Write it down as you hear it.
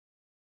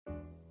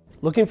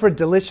Looking for a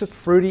delicious,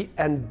 fruity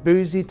and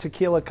boozy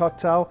tequila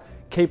cocktail?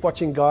 Keep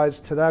watching, guys.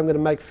 Today I'm going to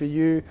make for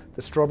you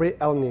the Strawberry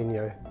El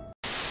Nino.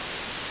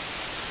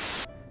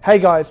 Hey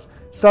guys,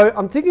 so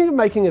I'm thinking of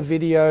making a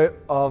video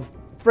of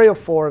 3 or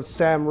 4 of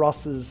Sam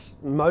Ross's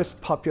most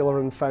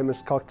popular and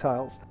famous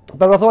cocktails.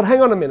 But I thought,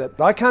 hang on a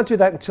minute, I can't do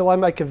that until I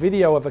make a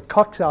video of a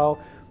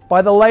cocktail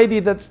by the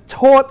lady that's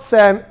taught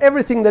Sam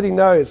everything that he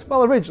knows.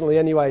 Well, originally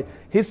anyway,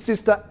 his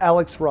sister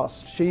Alex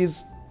Ross.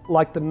 She's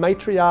like the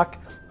matriarch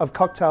of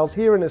cocktails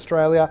here in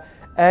Australia,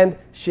 and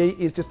she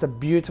is just a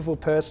beautiful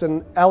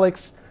person.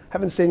 Alex,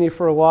 haven't seen you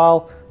for a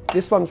while.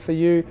 This one's for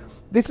you.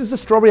 This is the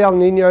Strawberry El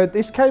Nino.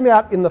 This came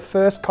out in the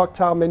first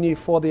cocktail menu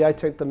for the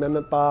 18th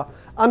Amendment bar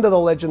under the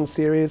Legend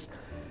series,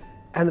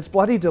 and it's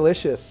bloody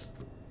delicious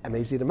and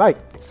easy to make.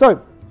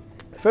 So,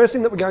 first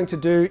thing that we're going to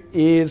do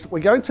is we're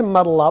going to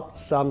muddle up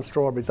some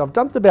strawberries. I've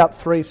dumped about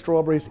 3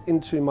 strawberries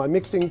into my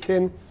mixing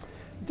tin.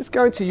 I'm just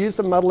going to use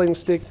the muddling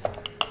stick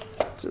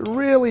to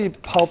really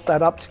pulp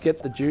that up to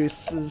get the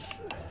juices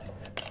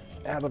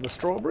out of the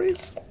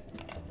strawberries.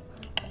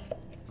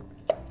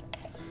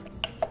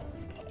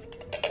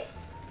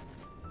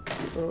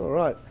 All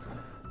right.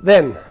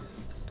 Then,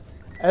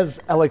 as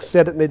Alex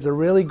said, it needs a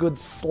really good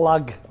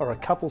slug or a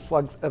couple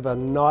slugs of a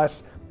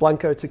nice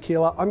Blanco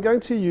Tequila. I'm going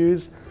to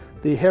use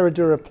the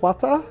Herradura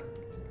Plata,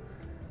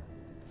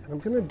 and I'm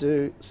going to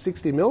do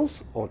 60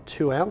 mils or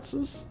 2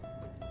 ounces.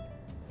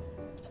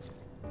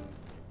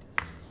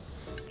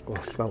 Oh,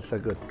 it smells so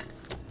good.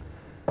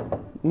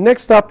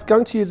 Next up,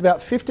 going to use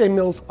about 15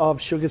 mils of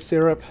sugar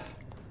syrup.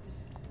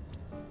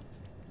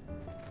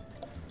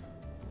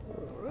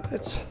 All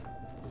right.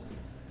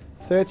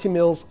 30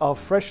 mils of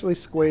freshly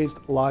squeezed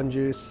lime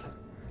juice.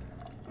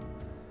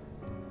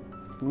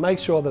 Make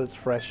sure that it's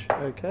fresh,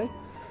 okay?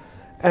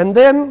 And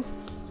then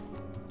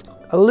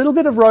a little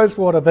bit of rose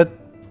water, but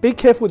be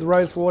careful with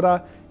rose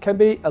water, can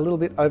be a little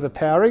bit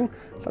overpowering.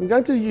 So I'm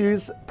going to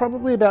use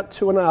probably about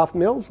 2.5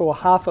 mils or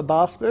half a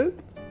bar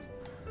spoon.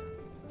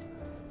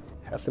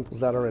 How simple is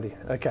that already?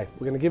 Okay,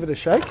 we're going to give it a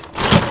shake.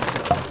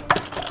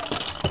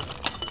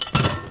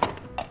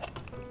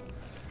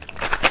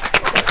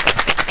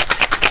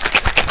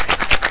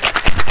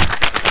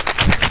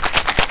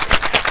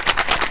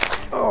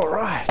 All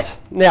right.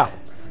 Now,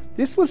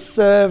 this was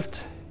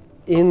served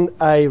in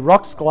a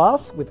rocks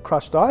glass with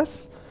crushed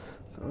ice.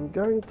 So I'm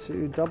going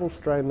to double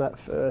strain that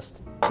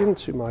first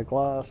into my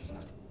glass.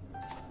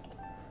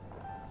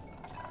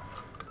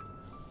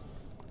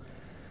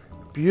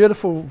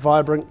 Beautiful,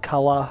 vibrant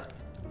color.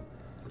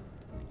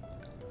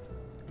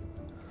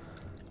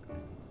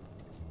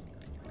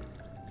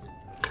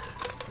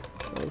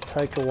 It'll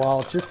take a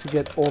while just to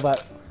get all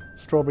that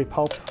strawberry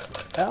pulp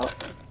out.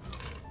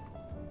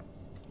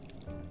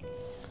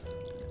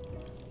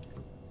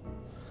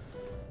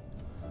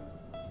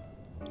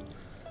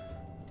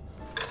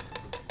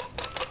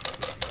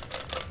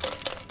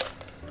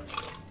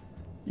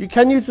 You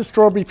can use the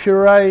strawberry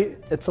puree.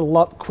 It's a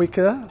lot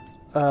quicker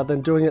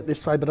than doing it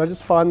this way, but I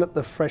just find that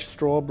the fresh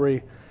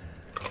strawberry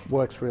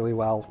works really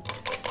well.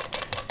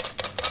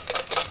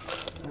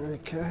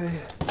 Okay.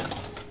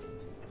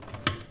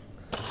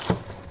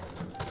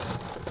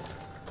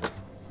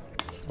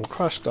 Some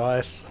crushed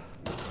ice.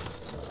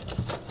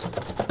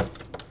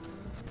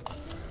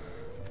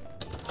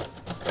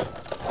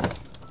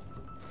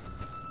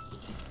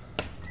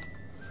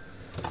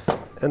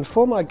 And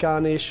for my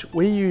garnish,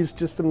 we use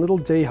just some little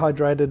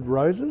dehydrated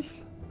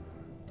roses.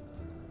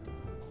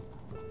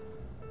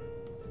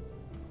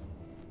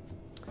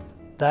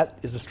 That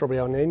is a Strawberry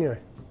El Nino.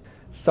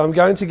 So I'm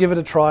going to give it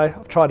a try.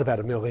 I've tried about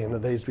 1 million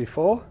of these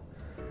before.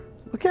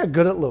 Look how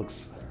good it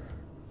looks.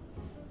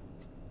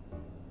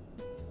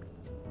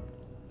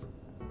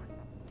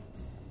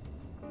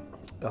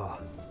 Oh,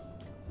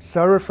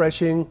 so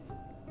refreshing,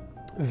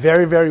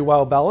 very, very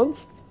well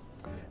balanced.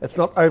 It's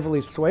not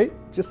overly sweet,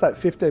 just that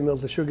 15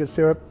 mils of sugar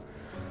syrup.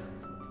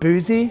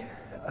 Boozy.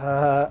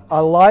 I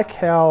like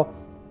how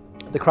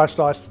the crushed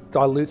ice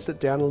dilutes it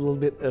down a little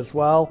bit as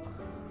well.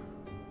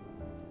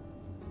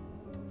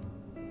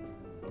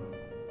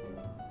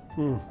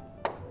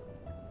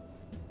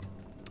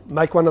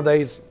 Make one of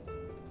these.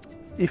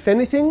 If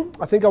anything,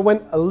 I think I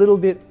went a little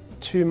bit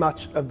too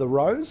much of the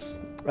rose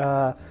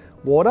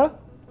water.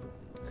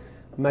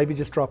 Maybe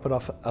just drop it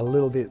off a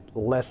little bit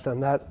less than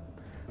that.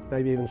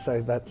 Maybe even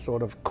save that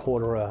sort of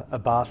quarter a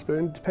bar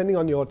spoon, depending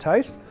on your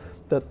taste.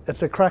 But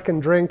it's a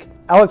cracking drink.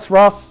 Alex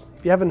Ross,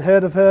 if you haven't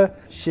heard of her,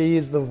 she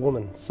is the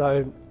woman.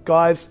 So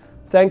guys,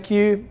 thank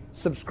you.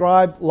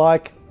 Subscribe,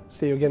 like.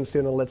 See you again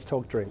soon on Let's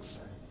Talk Drinks.